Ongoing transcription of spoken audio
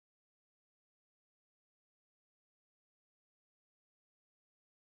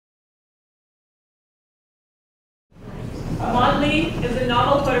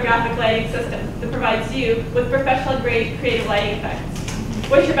lighting system that provides you with professional-grade creative lighting effects.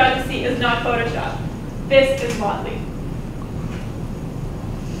 What you're about to see is not Photoshop. This is Motley.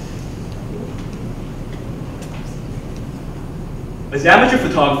 As amateur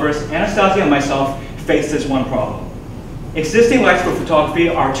photographers, Anastasia and myself face this one problem. Existing lights for photography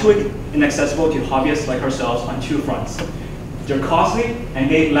are too inaccessible to hobbyists like ourselves on two fronts. They're costly and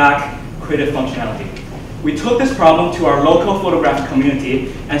they lack creative functionality. We took this problem to our local photographic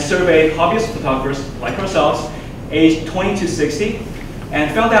community and surveyed hobbyist photographers like ourselves, aged 20 to 60,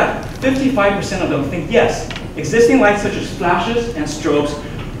 and found that 55% of them think yes, existing lights such as flashes and strobes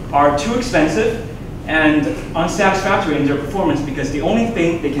are too expensive and unsatisfactory in their performance because the only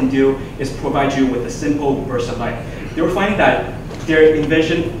thing they can do is provide you with a simple burst of light. They were finding that their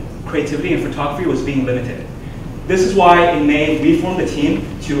invention, creativity in photography was being limited. This is why in May we formed a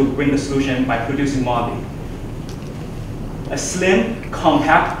team to bring the solution by producing Motley, a slim,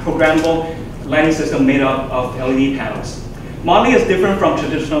 compact, programmable lighting system made up of LED panels. Motley is different from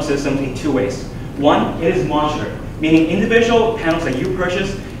traditional systems in two ways. One, it is modular, meaning individual panels that you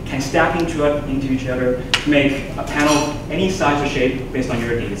purchase can stack into each other to make a panel any size or shape based on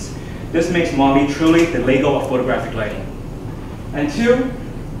your needs. This makes Motley truly the Lego of photographic lighting. And two,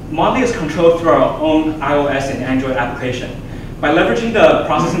 Motley is controlled through our own iOS and Android application. By leveraging the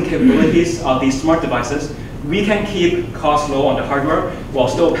processing capabilities of these smart devices, we can keep costs low on the hardware while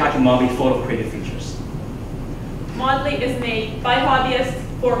still packing Motley full of creative features. Motley is made by hobbyists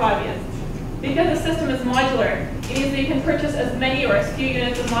for hobbyists. Because the system is modular, it means that you can purchase as many or as few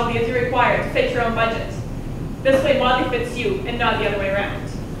units of Motley as you require to fit your own budget. This way, Motley fits you and not the other way around.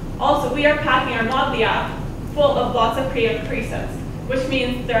 Also, we are packing our Motley app full of lots of creative presets, which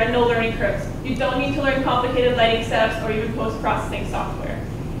means there are no learning curves. You don't need to learn complicated lighting setups or even post-processing software.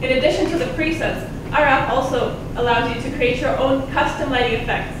 In addition to the presets, our app also allows you to create your own custom lighting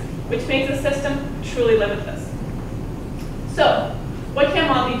effects, which makes the system truly limitless. So, what can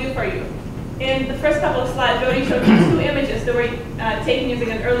Motley do for you? In the first couple of slides, we already showed you two images that were taken using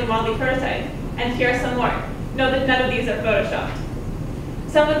an early Motley prototype, and here are some more. Note that none of these are photoshopped.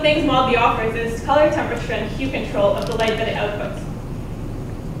 Some of the things Motley offers is color temperature and hue control of the light that it outputs.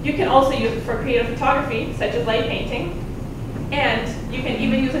 You can also use it for creative photography, such as light painting, and you can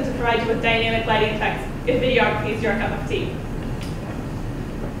even use it to provide you with dynamic lighting effects if videography is your cup of tea.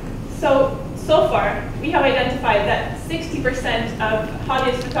 So far, we have identified that 60% of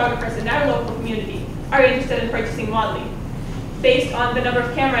hobbyist photographers in our local community are interested in purchasing Motley. Based on the number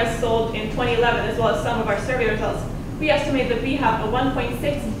of cameras sold in 2011, as well as some of our survey results, we estimate that we have a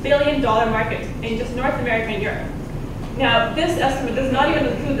 $1.6 billion market in just North America and Europe. Now, this estimate does not even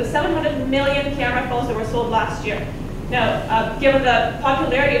include the 700 million camera phones that were sold last year. Now, given the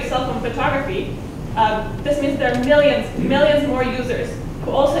popularity of cell phone photography, this means there are millions more users who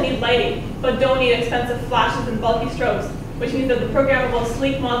also need lighting, but don't need expensive flashes and bulky strobes, which means that the programmable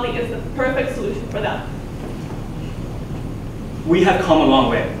sleek Motley is the perfect solution for them. We have come a long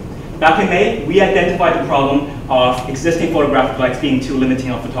way. Back in May, we identified the problem of existing photographic lights being too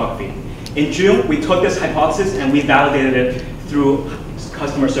limiting on photography. In June, we took this hypothesis and we validated it through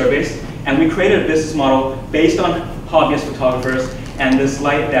customer surveys, and we created a business model based on hobbyist photographers and this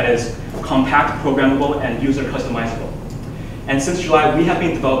light that is compact, programmable, and user customizable. And since July, we have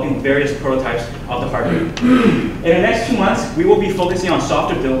been developing various prototypes of the hardware. In the next 2 months, we will be focusing on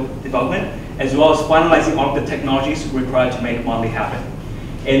software development, as well as finalizing all of the technologies required to make Motley happen.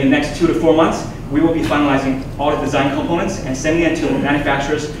 In the next 2 to 4 months, we will be finalizing all the design components and sending it to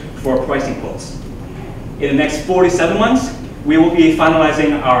manufacturers for pricing quotes. In the next 4 to 7 months, we will be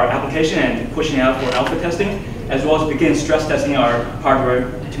finalizing our application and pushing it out for alpha testing, as well as begin stress testing our hardware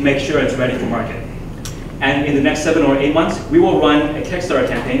to make sure it's ready for market. And in the next 7 or 8 months, we will run a Kickstarter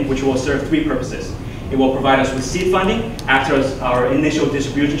campaign which will serve 3 purposes. It will provide us with seed funding, act as our initial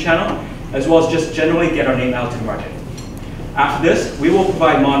distribution channel, as well as just generally get our name out to the market. After this, we will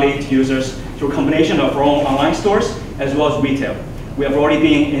provide Motley to users through a combination of our own online stores as well as retail. We have already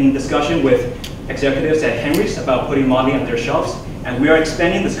been in discussion with executives at Henry's about putting Motley on their shelves, and we are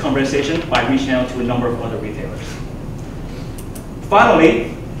expanding this conversation by reaching out to a number of other retailers.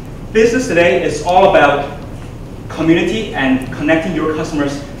 Finally, business today is all about community and connecting your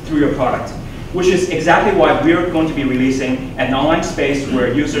customers through your product, which is exactly why we're going to be releasing an online space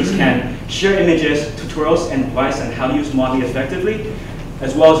where users can share images, tutorials, and advice on how to use Motley effectively,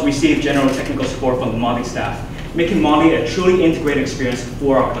 as well as receive general technical support from the Motley staff, making Motley a truly integrated experience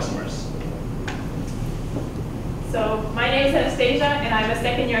for our customers. So my name is Anastasia, and I'm a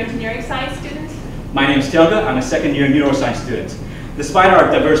second-year engineering science student. My name is Tianga. I'm a second-year neuroscience student. Despite our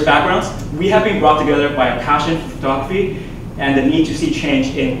diverse backgrounds, we have been brought together by a passion for photography and the need to see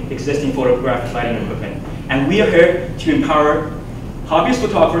change in existing photographic lighting equipment. And we are here to empower hobbyist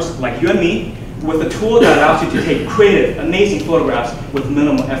photographers like you and me with a tool that allows you to take creative, amazing photographs with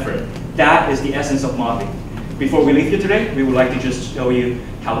minimal effort. That is the essence of modeling. Before we leave here today, we would like to just show you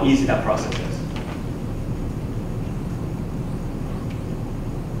how easy that process is.